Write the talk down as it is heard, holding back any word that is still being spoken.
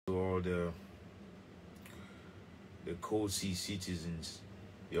the Cold Sea citizens.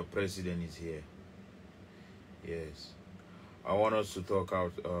 Your president is here. Yes. I want us to talk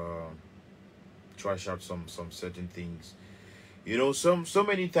out, trash out some certain things. You know, so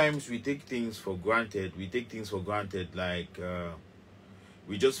many times we take things for granted. We take things for granted, like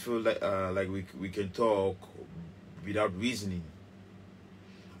we just feel like we can talk without reasoning.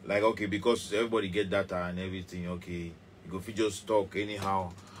 Like, okay, because everybody get data and everything, okay, you go just talk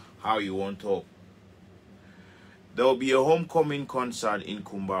anyhow how you want to talk. There will be a homecoming concert in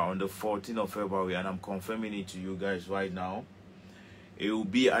Kumba on the 14th of February, and I'm confirming it to you guys right now. It will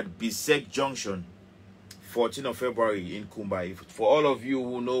be at Bisek Junction, 14th of February in Kumba. For all of you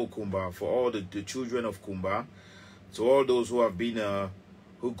who know Kumba, for all the children of Kumba, to all those who have been,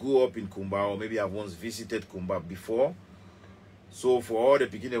 who grew up in Kumba, or maybe have once visited Kumba before. So for all the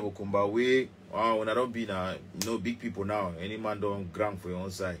beginning of Kumba, when I don't be no big people now, any man don't grant for your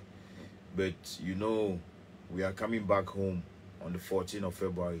own side. But you know, we are coming back home on the 14th of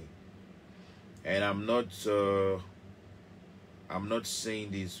February. And I'm not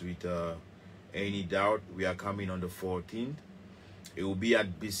saying this with any doubt. We are coming on the 14th. It will be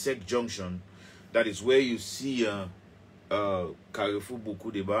at Bisek Junction. That is where you see Carrefour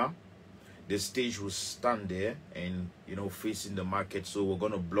Beaucoup de Bar. The stage will stand there and, you know, facing the market. So we're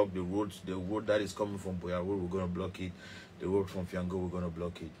going to block the road. The road that is coming from Buea Road, we're going to block it. The road from Fiango, we're going to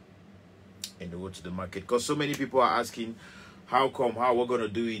block it. And the road to the market. Because so many people are asking, how we're going to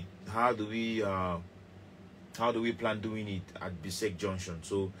do it? How do we plan doing it at Bisek Junction?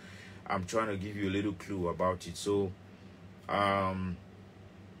 So I'm trying to give you a little clue about it. So I've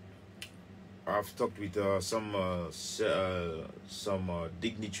talked with some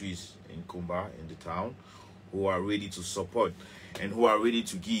dignitaries in Kumba, in the town, who are ready to support and who are ready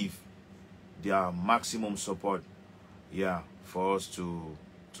to give their maximum support, yeah, for us to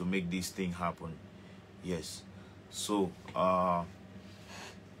make this thing happen. Yes. So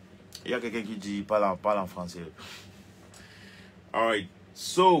il y a quelqu'un qui dit parle en français. All right.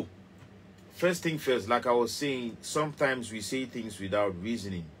 So first thing first, like I was saying, sometimes we say things without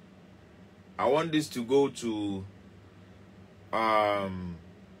reasoning. I want this to go to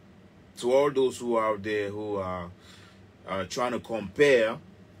all those who are out there who are trying to compare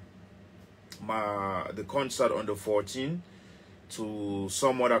the concert on the 14th to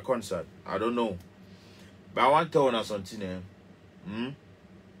some other concert. I don't know. But I want to tell you something.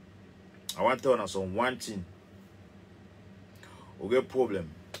 I want to tell you one thing. We get problem.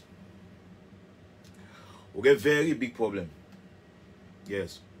 We get very big problem.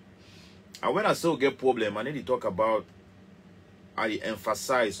 Yes. And when I say we get problem, I need to talk about, I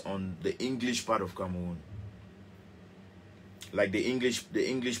emphasize on the English part of Cameroon. Like the English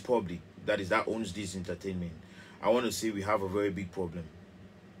public that owns this entertainment. I want to say we have a very big problem.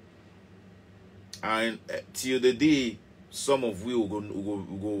 And till the day some of we will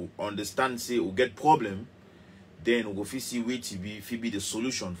go understand, say we get problem, then we'll go see where to be the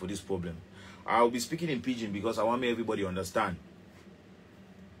solution for this problem. I'll be speaking in pidgin because I want everybody to understand.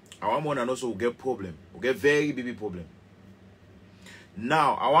 I want one and also we get problem. We get very big problem.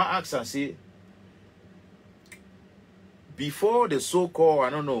 Now I want to ask and say, before the so-called,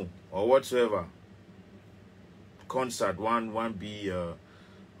 I don't know, or whatsoever, concert one be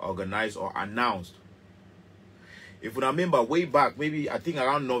organized or announced. If you remember way back, maybe I think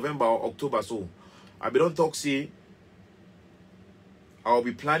around November or October, so I don't talk, say I'll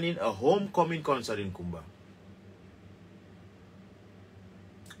be planning a homecoming concert in Kumba.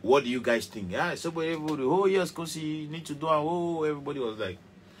 What do you guys think? Yeah, so everybody, oh yes, because you need to do it. Oh, everybody was like,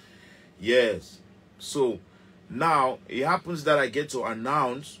 yes. So now it happens that I get to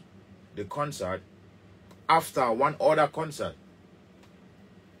announce the concert after one other concert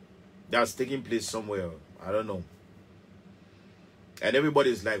that's taking place somewhere. I don't know. And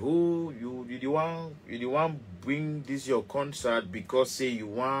everybody's like, oh, you want bring this your concert because say you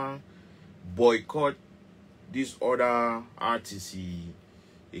want boycott this other artist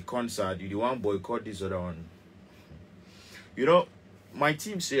a concert. You want boycott this other one. You know, my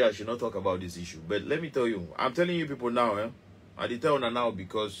team say I should not talk about this issue, but let me tell you, I'm telling you people now, I did tell you now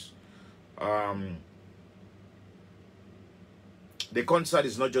because the concert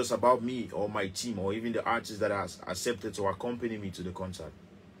is not just about me or my team or even the artists that has accepted to accompany me to the concert.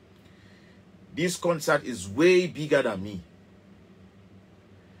 This concert is way bigger than me.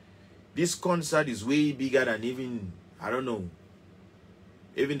 This concert is way bigger than even, I don't know,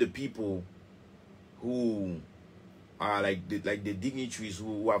 even the people who are like the dignitaries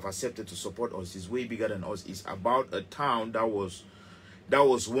who have accepted to support us. Is way bigger than us. It's about a town that was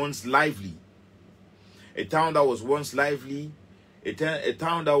once lively. A town that was once lively. a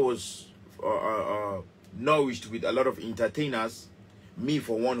town that was nourished with a lot of entertainers. Me,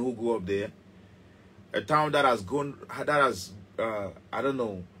 for one, who grew up there. A town that has I don't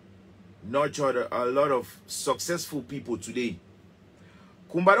know, nurtured a lot of successful people today.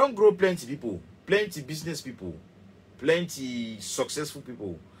 Kumba don't grow plenty people, plenty business people, plenty successful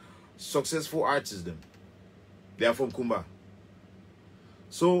people, successful artists. Them, they are from Kumba.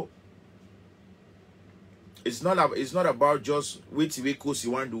 So it's not about just which way course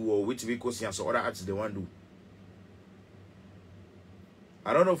you want to do or which way course and some other artists they want to do.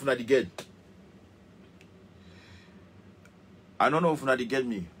 I don't know if they get. I don't know if they get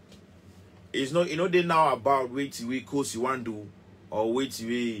me. It's not, they now about which way course you want to do or which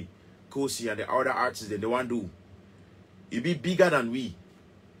way Kosi and the other artists that they want to do. It be bigger than we.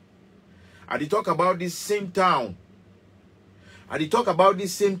 And they talk about this same town. And they talk about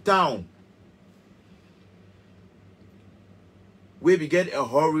this same town where we get a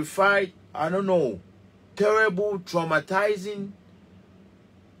horrified, I don't know, terrible, traumatizing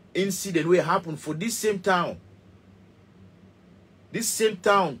incident where happened for this same town. This same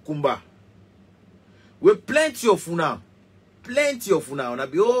town, Kumba. With plenty of una. Plenty of una. Una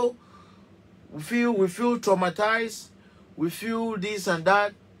be, oh, we feel traumatized. We feel this and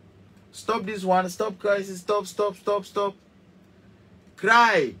that. Stop this one. Stop crisis. Stop.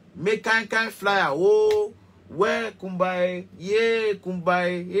 Cry. Make kind flyer. Oh, where Kumbai? Yeah,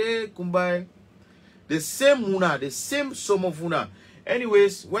 Kumbai. Yeah, Kumbai. The same una. The same sum of una.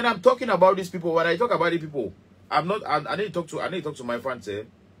 Anyways, when I'm talking about these people, when I talk about these people, I need to talk to my fans.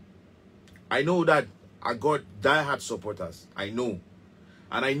 I know that I got die-hard supporters. I know.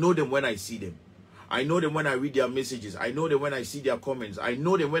 And I know them when I see them. I know them when I read their messages. I know them when I see their comments. I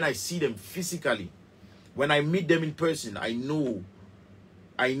know them when I see them physically. When I meet them in person, I know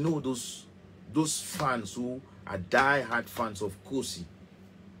those fans who are die-hard fans of Kosi.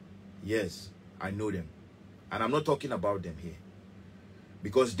 Yes, I know them. And I'm not talking about them here.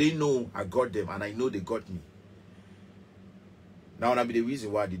 Because they know I got them and I know they got me. Now that be the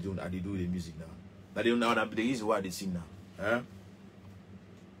reason why they do the music now. That be the reason why they sing now. Huh?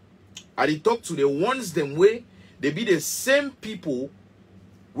 And they talk to the ones them way, they be the same people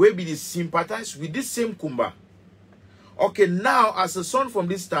where be the sympathize with this same Kumba. Okay, now as a son from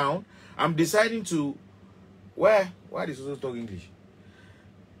this town, I'm deciding to why this also talk English?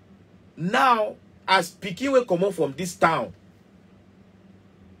 Now, as Pikin will come out from this town,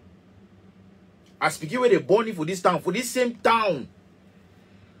 as Pikin where they born for this town, for this same town,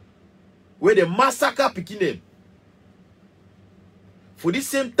 where they massacre Pikin them. For this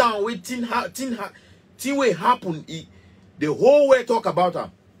same town where thing will happen, the whole way talk about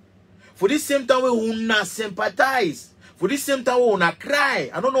them. For this same town where una sympathize. For this same town where una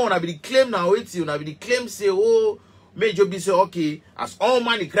cry. I don't know, una be the claim now, wait till una be the claim say, oh, maybe be say, okay, as all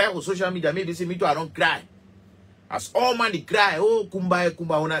man they cry for social media, maybe say me too, I don't cry. As all man they cry, oh,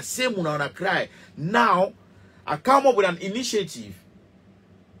 Kumba, una same una cry. Now, I come up with an initiative.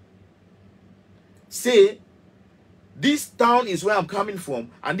 Say, this town is where I'm coming from,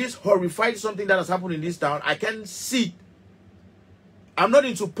 and this horrified something that has happened in this town. I can see. I'm not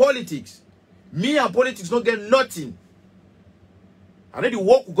into politics. Me and politics don't get nothing. I need to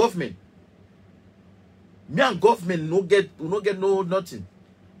work with government. Me and government no get nothing.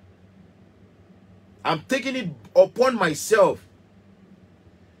 I'm taking it upon myself.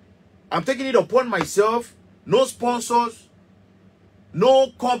 I'm taking it upon myself. No sponsors.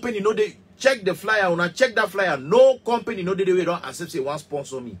 No company. No, they check the flyer. When I check that flyer, no company. No, they don't accept say one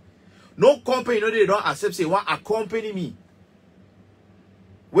sponsor me. No company. No, they don't accept say one accompany me.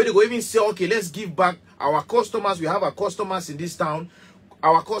 Where they go even say, okay, let's give back our customers. We have our customers in this town.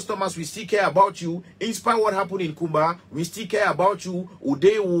 Our customers, we still care about you. In spite of what happened in Kumba, we still care about you.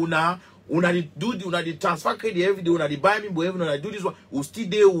 Ude una the transfer credit every day. Una the buy me, but every una do this one. We still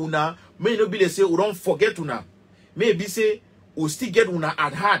dey una. May not be they say we don't forget una. Maybe say we still get una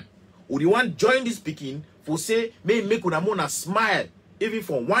at heart. We the one join this speaking for say may make una mona smile even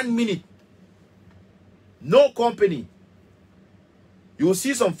for 1 minute. No company. You will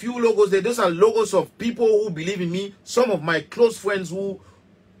see some few logos there. Those are logos of people who believe in me. Some of my close friends who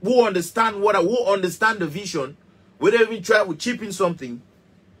understand who understand the vision. Whether even try to chip in something.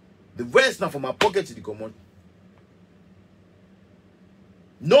 The rest now from my pocket to the common.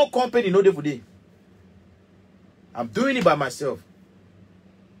 No company, no day for day. I'm doing it by myself.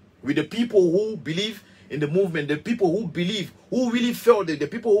 With the people who believe in the movement, the people who believe, who really felt it, the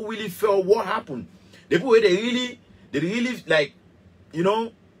people who really felt what happened. The people where they really like, you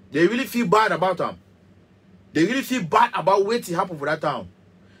know, they really feel bad about them. They really feel bad about what happened for that town.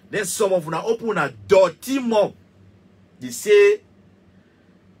 Then some of them open a dirty mouth. They say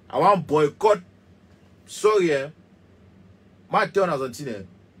I want boycott. Sorry, my turn as Argentina.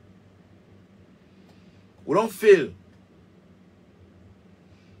 We don't fail.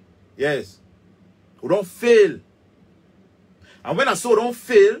 Yes. We don't fail. And when I say we don't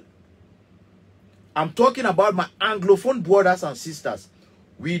fail, I'm talking about my Anglophone brothers and sisters.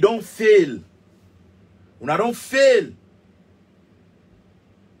 We don't fail. We don't fail.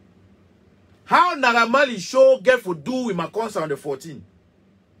 How Naira Marley show get for do with my concert on the 14th?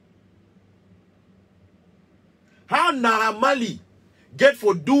 How Naira Marley get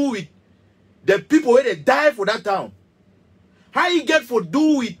for do with the people where they die for that town? How he get for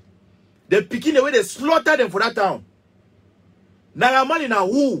do with the picking the way they slaughter them for that town? Naira Marley now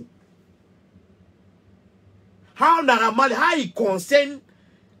who? How Naira Marley, how he concern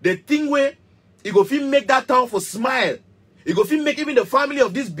the thing where he go feel make that town for smile? He go feel make even the family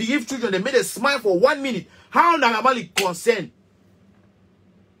of these bereaved children, they made a smile for 1 minute. How Naira Marley concern?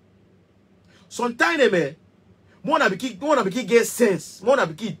 Sometimes, man, more na be get sense, more na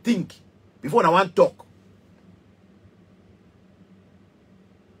be think before I want talk.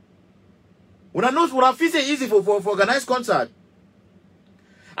 When I feel say easy for organize concert,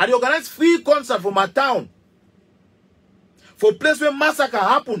 and they organize free concert for my town, for place where massacre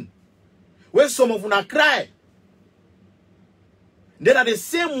happen, where some of una cry. Then at the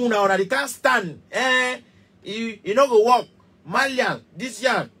same una they can't stand. You know go walk. Malian, this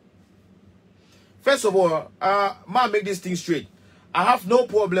year. First of all, man, make this thing straight. I have no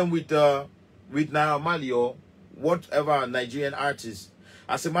problem with Naira Marley or whatever Nigerian artist.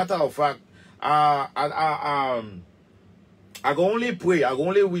 As a matter of fact, I go only pray, I go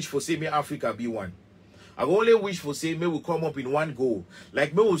only wish for say me Africa be one. I go only wish for say me we come up in one goal.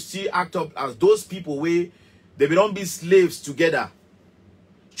 Like me will still act up as those people where they don't be slaves together.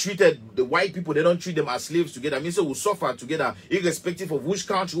 Treated the white people, they don't treat them as slaves together. I mean, so we'll suffer together, irrespective of which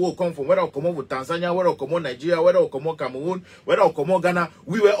country we'll come from, whether we'll come over Tanzania, whether we'll come on Nigeria, whether we'll come on Cameroon, whether we'll come on Ghana.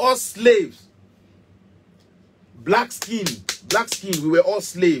 We were all slaves. Black skin, we were all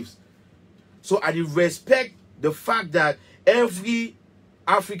slaves. So I respect the fact that every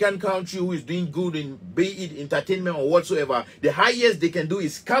African country who is doing good in be it entertainment or whatsoever, the highest they can do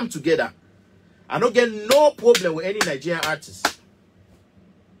is come together. I don't get no problem with any Nigerian artist.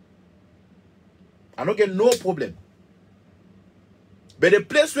 I don't get no problem. But the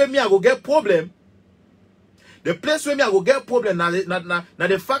place where me I go get problem, the place where me I go get problem now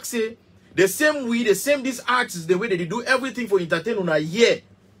the fact say the same way, the same these artists, the way they do everything for entertainment on a year.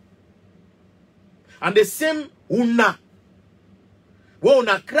 And the same una when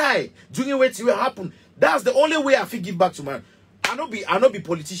una cry during what will happen. That's the only way I feel give back to man. I not be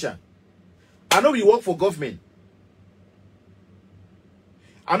politician. I know we work for government.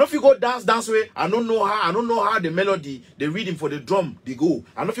 I know if you go dance way, I don't know how the melody, the rhythm for the drum, they go.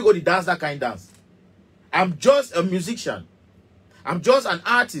 I know if you go to dance that kind of dance. I'm just a musician. I'm just an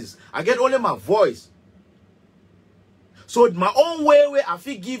artist. I get only my voice. So my own way I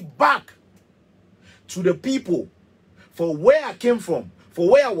feel give back to the people for where I came from,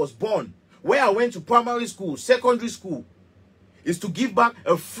 for where I was born, where I went to primary school, secondary school, is to give back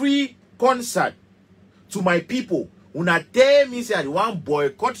a free concert to my people. Una tell me say I want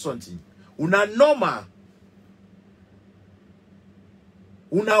boycott something. Una normal.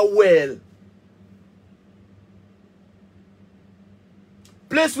 Una well.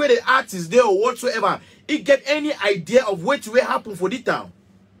 Place where the artist there or whatsoever, it get any idea of what will happen for the town.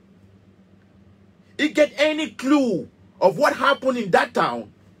 It get any clue of what happened in that town.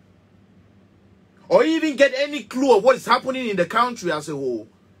 Or even get any clue of what is happening in the country as a whole.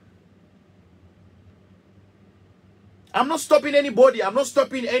 I'm not stopping anybody. I'm not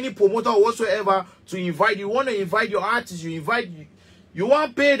stopping any promoter whatsoever to invite. You want to invite your artists, you invite. You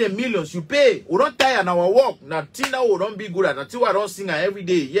want to pay the millions, you pay. We don't tire on our work. Nothing that we don't be good at. Nothing I don't sing every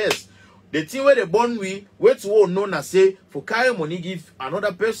day. Yes. The thing where they born we, where to know and say, for carry money give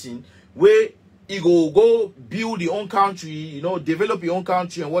another person, where he go build your own country, you know, develop your own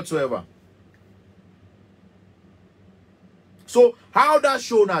country and whatsoever. So how that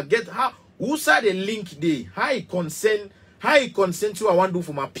show now get how who said the link there? How he consent to I want to do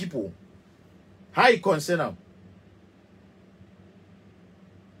for my people? How he consent them?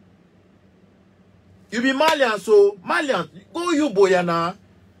 You be Malian, so Malian, go you Boyana.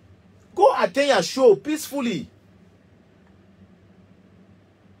 Go attend your show peacefully.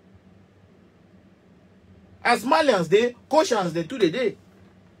 As Malians, they cautions they do the day.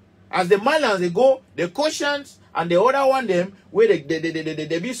 As the Malians they go, the cautions and the other one them where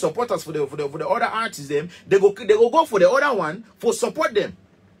they be supporters for the other artists them, they go for the other one for support them.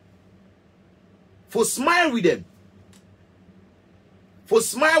 For smile with them. For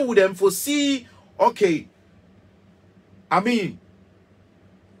smile with them, for see, okay. I mean,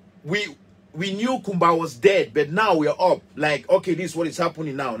 we knew Kumba was dead, but now we are up. Like, okay, this is what is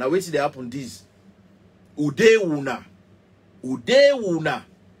happening now. Now wait till they happen this. Ude una. Ude una.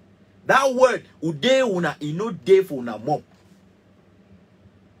 That word, ude una, is no day for una mom.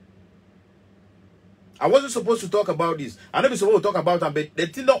 I wasn't supposed to talk about this. I never supposed to talk about that, but the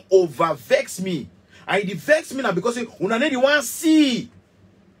thing don't over vex me. And it vex me now because una need one see.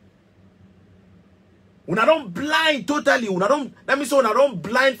 Una don't blind totally. Una don't, let me say una don't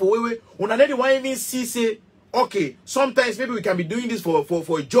blind for way. Una need one even see say, okay, sometimes maybe we can be doing this for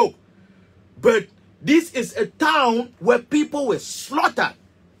a joke. But this is a town where people were slaughtered.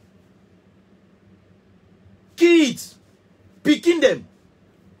 Kids, picking them.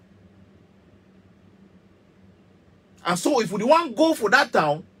 And so if we want to go for that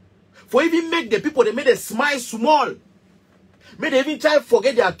town, for even make the people, they made a smile small. May they even try to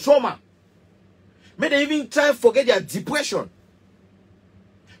forget their trauma. May they even try to forget their depression.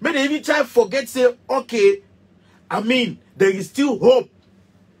 May they even try to forget, say, okay, I mean, there is still hope.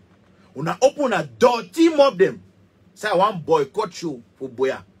 When I open a door, team up them. Say, I want boycott show for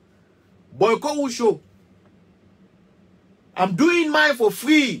Buea. Boycott who show? I'm doing mine for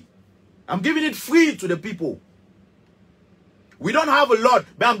free. I'm giving it free to the people. We don't have a lot,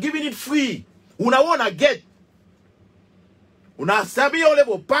 but I'm giving it free. Una wanna get. Una sabi all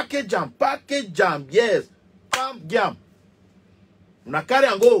level package jam, yes. Come jam. Una carry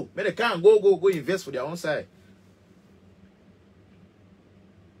and go. Make the car and go invest for their own side.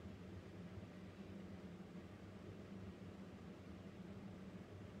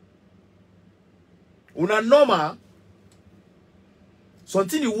 Una normal.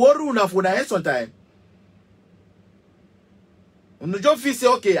 Something you worry una for the head sometime. Una just feel say,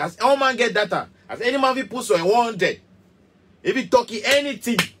 okay, as all man get data, as any man we put so in 100. If you talking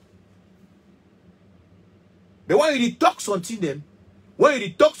anything. But when you talk something then, when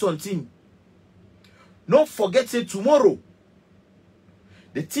you talk something, don't forget say tomorrow.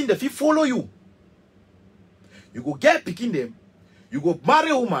 The thing that if follow you, you go get picking them, you go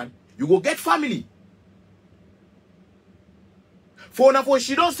marry a woman, you go get family. For now, for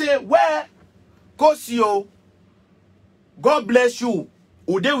she don't say, where, cause you, God bless you,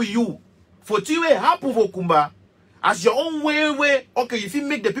 who there with you. For two way happen for Kumba, as your own way, okay, if you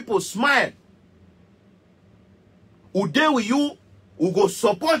make the people smile, who there with you, who go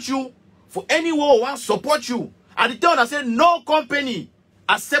support you, for anyone who want support you. At the time I said, no company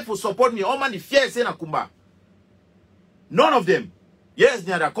accept for support me. All man the fear is saying Kumba. None of them. Yes,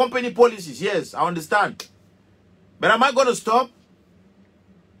 there are company policies. Yes, I understand. But am I going to stop?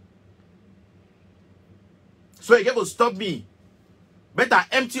 So you get to stop me. Better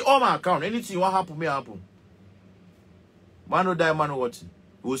empty all my account. Anything what happen, may happen. Man no die, man no what.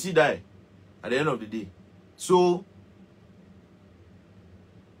 We will see die at the end of the day. So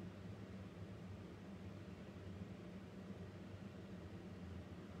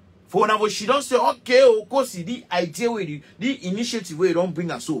for now, she don't say, okay, of course, the idea with you, the initiative where you don't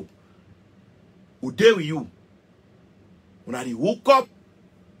bring us so. Who there with you? When they woke up,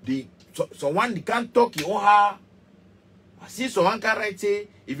 someone they can't talk, you her. I see someone can write say,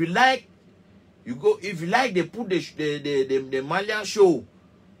 if you like, you go. If you like, they put the Malian show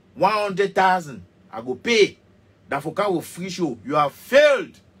 100,000. I go pay. That for car will free show. You have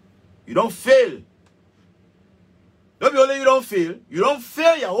failed. You don't fail. Don't be only you don't fail. You don't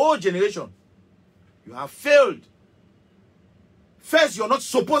fail your whole generation. You have failed. First, you're not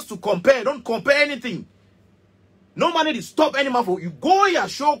supposed to compare. Don't compare anything. No money to stop any man for you. Go your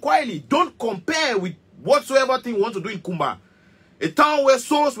show quietly. Don't compare with whatsoever thing you want to do in Kumba. A town where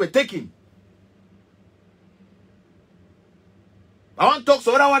souls were taken. I want to talk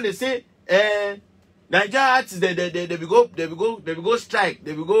to other one. They say, Nigeria artists, they will go strike.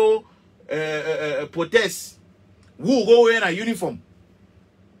 They will go protest. Who go wear a uniform?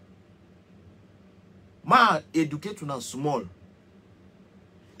 Ma educate una small.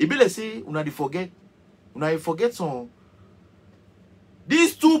 It be like say una forget. Una forget some.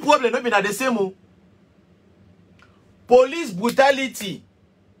 These two problems not be the same. Police brutality.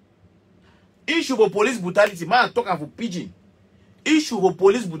 Issue of police brutality. Man talking for pidgin. Issue of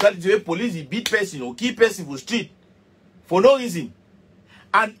police brutality where police beat person or kill person for street for no reason.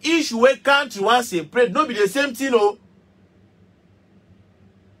 An issue where country wants to pray, not be the same thing, no.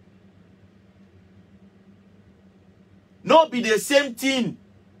 Not be the same thing.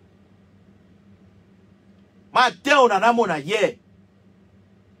 Ma tell una na mona here.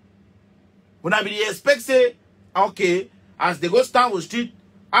 When I be the expect say, okay, as they go stand with street,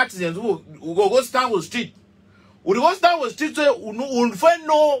 artisans will go stand with street. We the stand was street say we find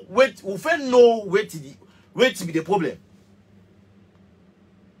no wait to be the problem.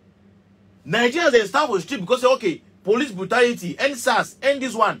 Nigerians they stand with street because okay, police brutality, end SARS, end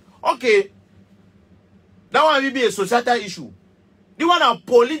this one. Okay. That one will be a societal issue. The one a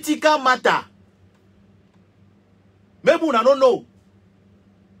political matter. Maybe I don't know.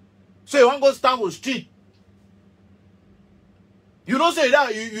 So you want to go stand with street. You don't say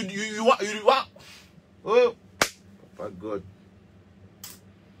that you want oh my God.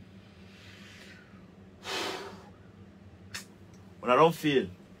 When I don't feel.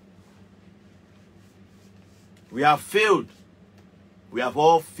 We have failed. We have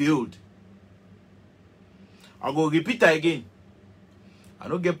all failed. I'll go repeat that again. I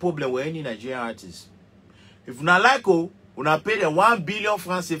don't get problem with any Nigerian artist. If you not like you not pay them 1 billion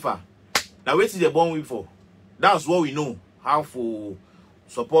francs CFA. Now wait till they born with for. That's what we know. How to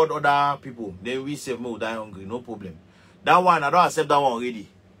support other people. Then we save more die hungry. No problem. That one, I don't accept that one already.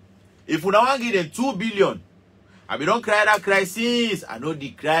 If you not want to give them 2 billion, I be don't cry that cry since. I know the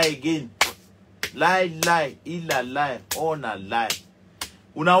cry again. Lie, illa lie, all na lie.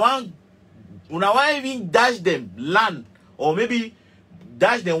 Una want even dash them land or maybe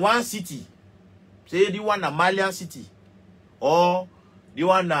dash them one city. Say the one na Malian city or the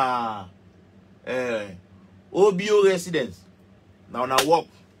one na OBO residence. Now una work.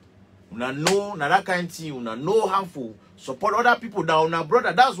 Una know na that kind of thing. Una know harmful. Support other people now. Una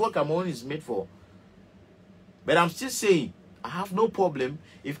brother. That's what Cameroon is made for. But I'm still saying I have no problem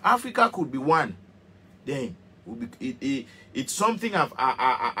if Africa could be one. Then it's something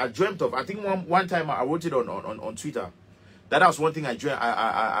I dreamt of. I think one time I wrote it on Twitter. That was one thing I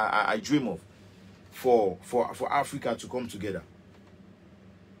dream of for Africa to come together.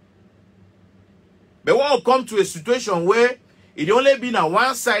 But when we come to a situation where it only been a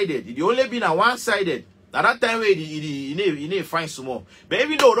one-sided, at that time it find some more. But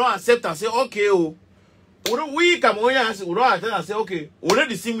even though we don't accept and say okay, oh, we Cameroonians we don't accept and say okay,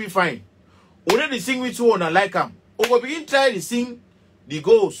 already sing we fine. Already sing with you and like them. We go begin try to sing the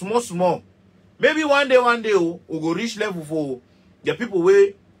go small. Maybe one day we go reach level for the people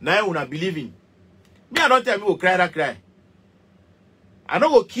where now we not believing. Me I don't tell me go cry. I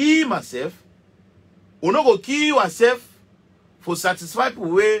don't go kill myself. We not go kill yourself for satisfy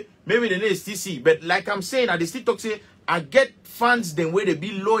people where maybe the name still see. But like I'm saying, I still talk say I get fans the way they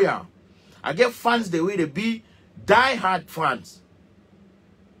be loyal. I get fans the way they be die-hard fans.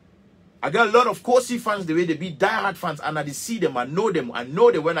 I got a lot of Kosi fans the way they be die-hard fans, and I see them, I know them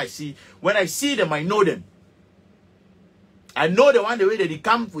when I see them, I know them. I know the one the way that they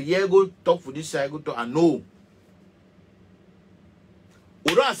come for here, go talk for this side, go talk, I know.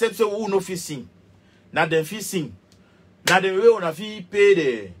 We don't accept say who no fit sing. Now them fit sing. Now the way on fit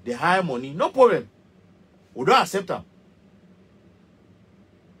pay the high money, no problem. We don't accept them.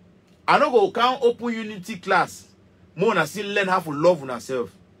 I don't go count open unity class. More na still learn how to love on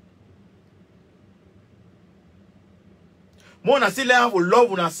ourselves. More na still learn how to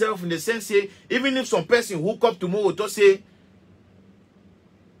love on ourselves in the sense say, even if some person hook up tomorrow to say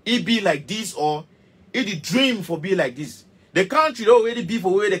it be like this or it the dream for be like this. The country already be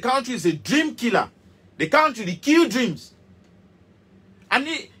for where the country is a dream killer. The country they kill dreams. And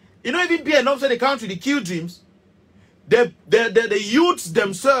it not even be enough say the country they kill dreams. The youths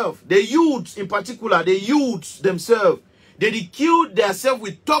themselves, the youths in particular, the youths themselves, they kill themselves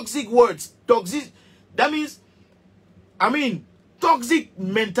with toxic words. Toxic, that means, toxic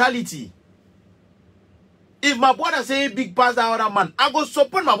mentality. If my brother say big pass that other man, I go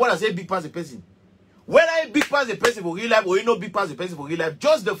support my brother say big pass the person. Whether I big pass the person for real life or you know big pass the person for real life,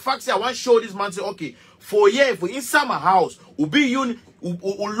 just the fact that I want to show this man say, okay, for inside my house, we be you, we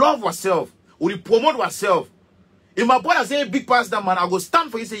love ourselves, we promote ourselves. If my brother say big pass that man, I go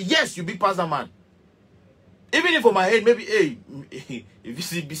stand for you say, yes, you big pass that man. Even if for my head, maybe, hey, if you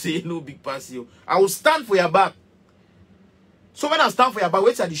see say you know big pass you, I will stand for your back. So when I stand for your back,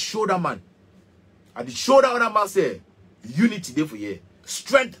 wait till I show that man. At the shoulder of that man say, unity there for you,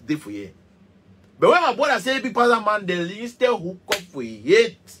 strength there for you. But when my brother say big pass that man, they instead hook up for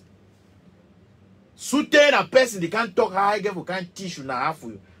it. Suited a person, they can't talk how I get for can't teach you now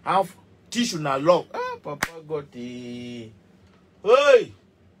half teach you now love. Ah, Papa got the hey.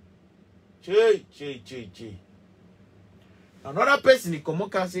 Che. Another person in common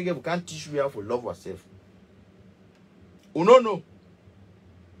can say we can't teach you how to love ourselves. Oh no.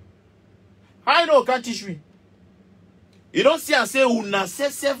 I know can't teach me. You don't see and say una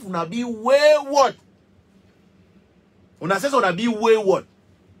self una be wayward. Una say una be wayward.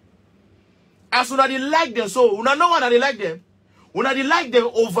 As una they like them, so una know one they like them. Una they like them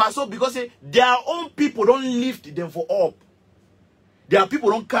over so because their own people don't lift them for up. Their people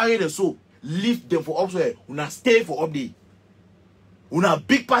don't carry them so lift them for up. So una stay for up there. Una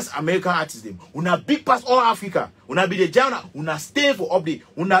big pass American artists them. Una big pass all Africa. Una be the China. Una stay for up there.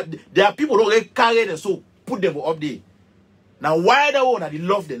 Una their people don't really carry them so put them for up there. Now why the one they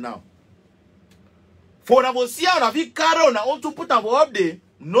love them now? For una see una fit carry una own to put them for up there.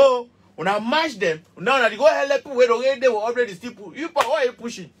 No. Una match them. Now they go help people where they will already still push. You why are you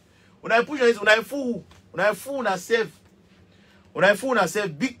pushing? When I push una fool. Una fool una self. Una fool una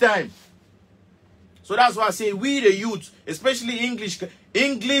self big time. So that's why I say we the youth, especially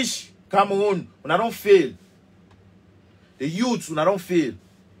English Cameroon, when I don't fail. The youths when I don't fail.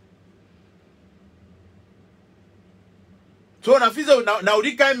 So now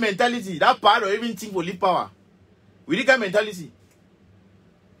this kind of mentality, that part of everything for live power. With this kind of mentality.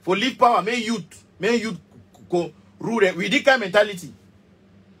 For live power, may youth go rule it. With this kind of mentality.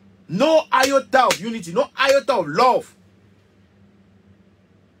 No iota of unity, no iota of love.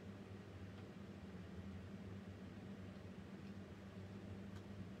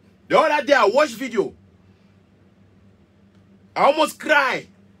 The other day I watched video. I almost cry.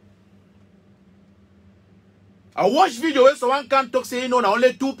 I watched video where someone can't talk say, no,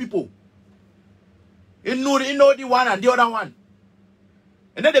 only two people. You know the one and the other one.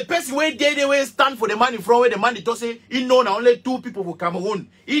 And then the person where they will stand for the man in front where the man they talk say, you know only two people for Cameroon.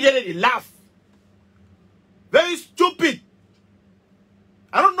 He did they laugh. Very stupid.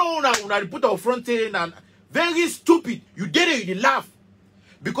 I don't know now they put our front end and very stupid. You did it, you laugh.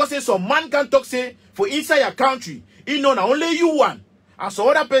 Because some man can talk say for inside your country, you know only you one. And some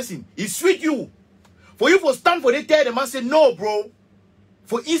other person, he sweet you. For you for stand for the tell the man say, no, bro.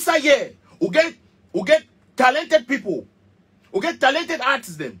 For inside here, we get talented people. We get talented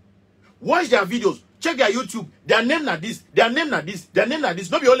artists them. Watch their videos. Check their YouTube. Their name na this. Their name na this. Their name na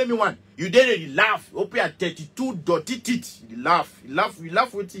this. Not be only me one. You did it, you laugh. Open at 32 dirty teeth. You laugh. You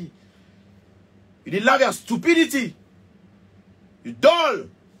laugh with it. You did laugh your stupidity. You dull.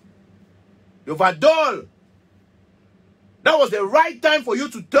 You over dull. That was the right time for you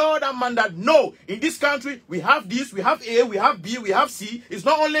to tell that man that no, in this country, we have this, we have A, we have B, we have C. It's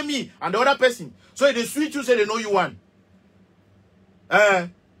not only me and the other person. So if they switch you, say they know you won.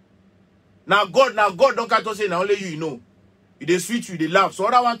 Now God don't catch us say now only you know. If they switch you, they laugh. So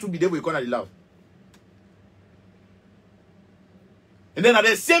other one to be there, we call it laugh. And then at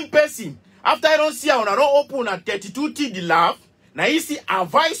the same person, after I don't see her, I don't open at 32 teeth, the laugh. Now you see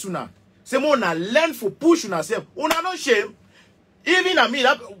advice una. Say more na learn for push una self. Una no shame. Even at me,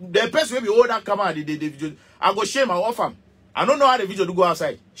 that the person will be hold that camera, the video. I go shame, I offer. I don't know how the video to go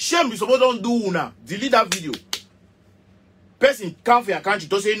outside. Shame you suppose don't do una. Delete that video. Person come for your country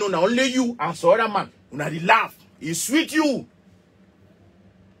to say no, now only you and so other man. Una the laugh. He sweet you.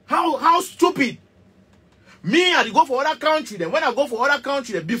 How stupid. Me, I go for other country. Then when I go for other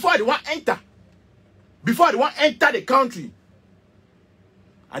country, then before I want enter. Before I want enter the country.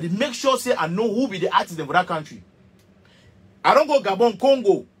 I did make sure say I know who be the artist in that country. I don't go Gabon,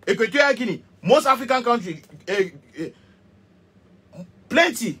 Congo, Equatorial Guinea, most African countries,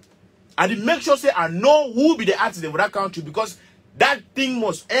 plenty. I did make sure say I know who be the artist in that country because that thing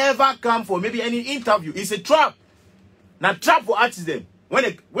must ever come for maybe any interview. It's a trap. Now trap for artists them. When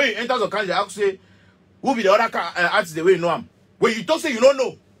you enter the country, I say who be the other artist the way you know them. When you talk say you don't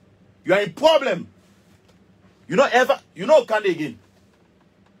know, you are in problem. You know can't again.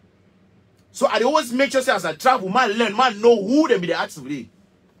 So I always make sure say as I travel, man learn, man know who them be the artists today.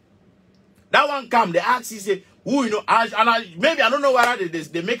 That one come, the ask say who you know, maybe I don't know whether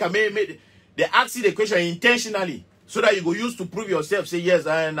they make they ask you the question intentionally so that you go use to prove yourself. Say yes,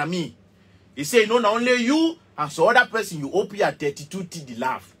 and me. He say no, not only you and so other person you open your 32 teeth the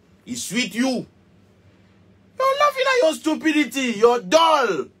laugh. He sweet you. You're laughing at your stupidity. You're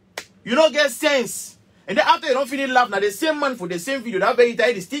dull. You don't get sense. And then after you don't finish laugh, now the same man for the same video, that very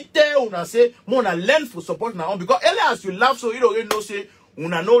time, they still tell una say, una learn for support now. Because earlier as you laugh, so you don't know say,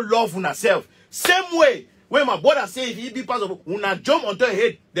 una no love una self. Same way, when my brother say, if he be part of, una jump onto your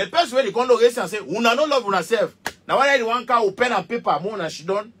head, the person where they come to race and say, una no love una self. Now why the one car with pen and paper, una she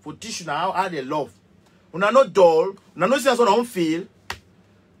done for teach now how they love. Una no dull, una no say so don't fail.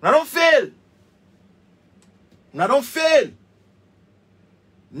 Una don't fail. Una don't fail.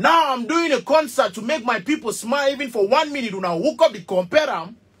 Now I'm doing a concert to make my people smile even for 1 minute. Una hook up the compare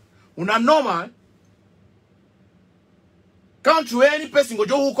them. Una normal. Can't you any person go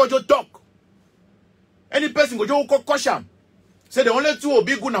hook up your talk? Any person go hook up caution. Say the only two will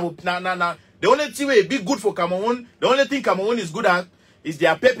be good now. The only thing will be good for Cameroon. The only thing Cameroon is good at is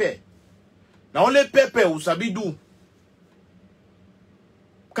their pepper. The only pepper will sabi do.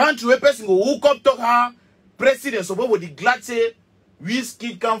 Country where person go hook up talk her president so with the glad say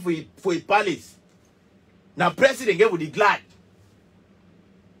whiskey come for a palace. Now president get with the glad.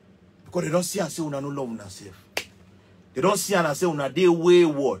 Because they don't see and say una no love una self. They don't see and say una dey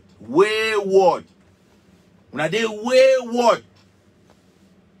wayward. Wayward. Una dey wayward.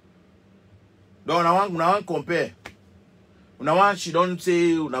 Don't una want compare. Una want she don't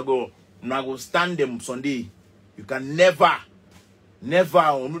say una go stand them Sunday. You can never no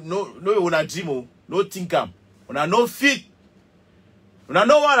una dream, no think am. Una no fit. Una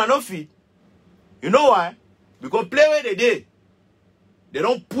no one, no fit. You know why? Because play where they dey. They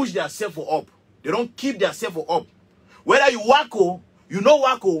don't push themselves up. They don't keep themselves up. Whether you wacko, you know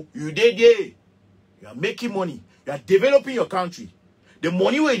wacko, you dey there. You are making money. You are developing your country. The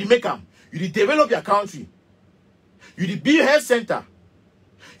money where you make them, you develop your country. You build health center.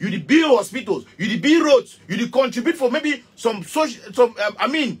 You build hospitals. You build roads. You contribute for maybe some social,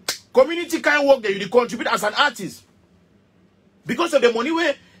 community kind of work that you contribute as an artist. Because of the money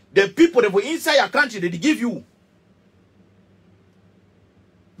where the people that were inside your country they give you.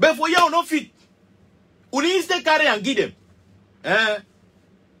 But for you, no fit. You need to carry and give them.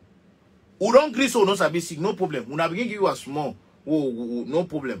 You don't agree so no sabi sing, no problem. You begin give you a small, no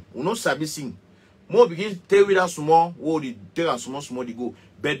problem. You no sabi sing. More begin tell with us small, they take a small they go.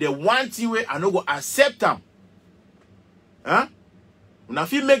 But the one thing where I no go accept them. When I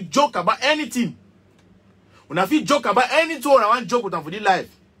feel make joke about anything. When I feel joke about anything, I want joke with them for the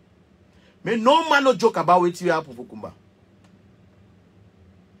life. May no man no joke about what you happen for Kumba.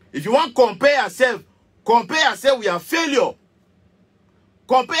 If you want to compare yourself with your failure.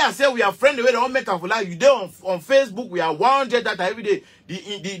 Compare yourself with your friend the way they don't make up for life. You there on Facebook, we are 100 data every day.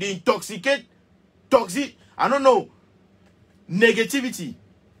 The intoxicate, toxic, I don't know, negativity.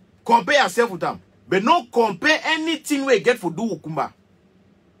 Compare yourself with them. But not compare anything we get for do Kumba.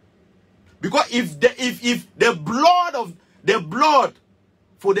 Because if the blood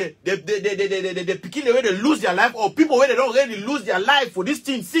for the picking the way they lose their life, or people where they don't really lose their life for this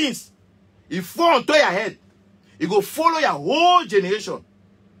thing since, it fall onto your head. It go follow your whole generation.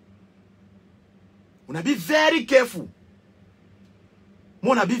 You wanna be very careful. You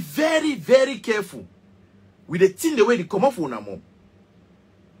wanna be very, very careful with the thing the way they come up for now.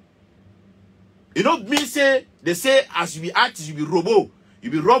 You know me say, they say as you be artist, you be robot, you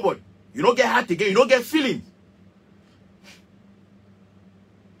be robot. You don't get heart again, you don't get feeling.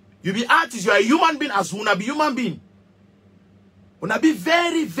 You be artist, you are a human being as you wanna be human being. You wanna be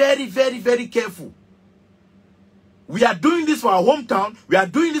very, very, very, very careful. We are doing this for our hometown. We are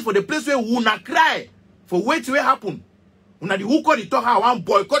doing this for the place where we wanna cry for what will happen. Una the who call the talk how one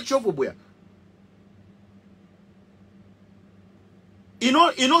boycott show for Buea. You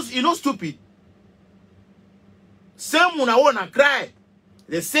know stupid. Same una wanna cry.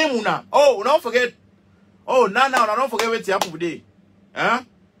 The same una. Oh, don't forget. Oh, now don't forget what happened today. Huh?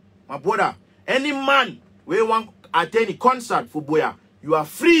 My brother, any man where want attend a concert for Buea, you are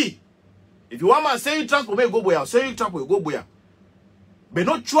free. If you want to say you transport, go Buea. Say you transport, go Buea. But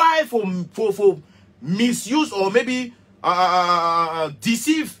not try for misuse or maybe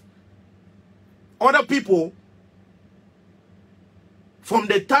deceive other people from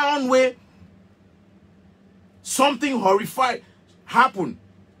the town where something horrified happened.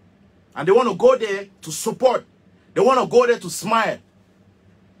 And they want to go there to support. They want to go there to smile.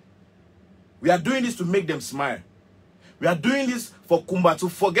 We are doing this to make them smile. We are doing this for Kumba to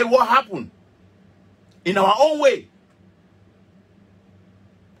forget what happened. In our own way.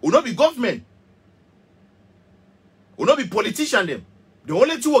 Will not be government. Will not be politician them. The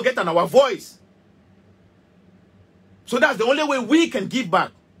only two will get on our voice. So that's the only way we can give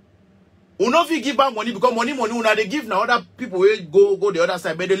back. We not give back money because money una they give now other people will go the other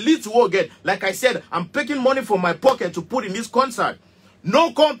side. But the least we will get, like I said, I'm taking money from my pocket to put in this concert.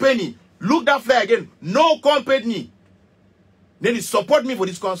 No company. Look that flyer again. No company. Then they support me for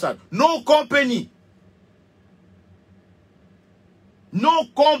this concert. No company. No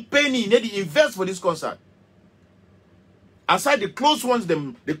company. Then they invest for this concert. Aside the close ones,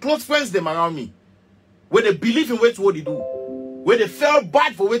 the close friends them around me. Where they believe in what they do. Where they felt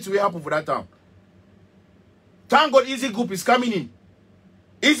bad for what will happen for that time. Thank God Easy Group is coming in.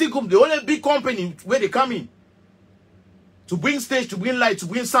 Easy Group, the only big company where they come in. To bring stage, to bring light, to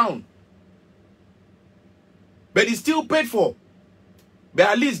bring sound. But it's still paid for. But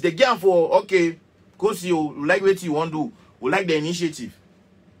at least they get for, okay, because you like what you want to do. We like the initiative.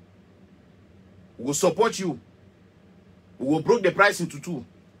 We will support you. We will break the price into two.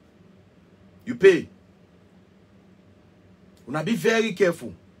 You pay. We will be very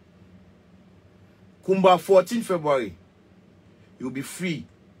careful. Kumba 14 February. You will be free.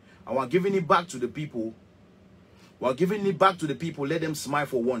 And we're giving it back to the people. We're giving it back to the people. Let them smile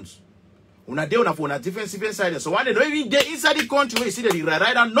for once. Una day on a different side. So when they don't even they inside the country, you see that they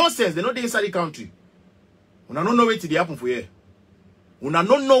write down nonsense. They know they inside the country. Una don't know where it happen for you. Una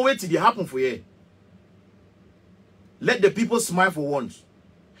don't know where it happen for you. Let the people smile for once.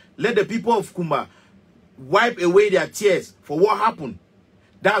 Let the people of Kumba wipe away their tears for what happened.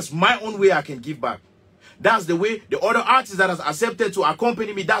 That's my own way I can give back. That's the way the other artists that has accepted to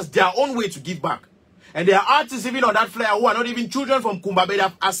accompany me, that's their own way to give back. And there are artists even on that flyer who are not even children from Kumba, but they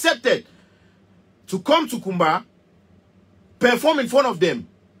have accepted to come to Kumba, perform in front of them,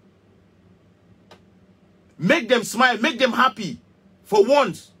 make them smile, make them happy for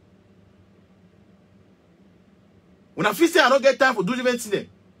once. When I feel say I don't get time for do events in there.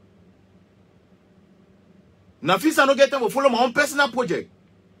 When I feel say I don't get time to follow my own personal project.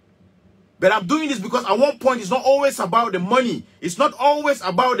 But I'm doing this because at one point it's not always about the money. It's not always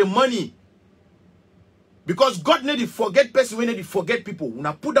about the money. Because God need to forget person, we need to forget people. When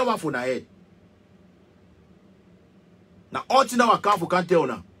I put that one for my head. Now all thing now I can't tell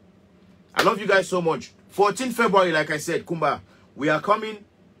now. I love you guys so much. 14 February, like I said, Kumba, we are coming.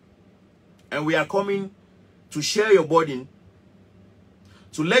 And we are coming to share your burden.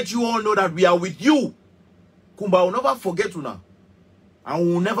 To let you all know that we are with you. Kumba will never forget you now. And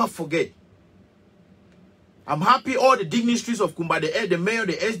we will never forget. I'm happy all the dignitaries of Kumba, the mayor,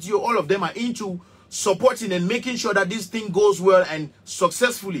 the SDO, all of them are into supporting and making sure that this thing goes well and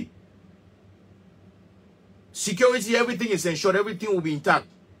successfully. Security, everything is ensured, everything will be intact.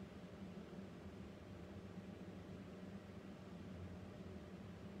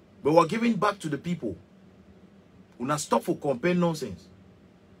 But we're giving back to the people. We'll not stop for compare nonsense.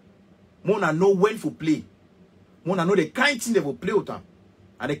 Mona know when to play. Mona know the kind thing they will play with them.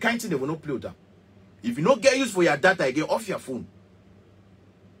 And the kind thing they will not play with them. If you don't get used for your data again, off your phone.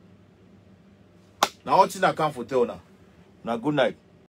 Now, all things I come for tell now. Now, good night.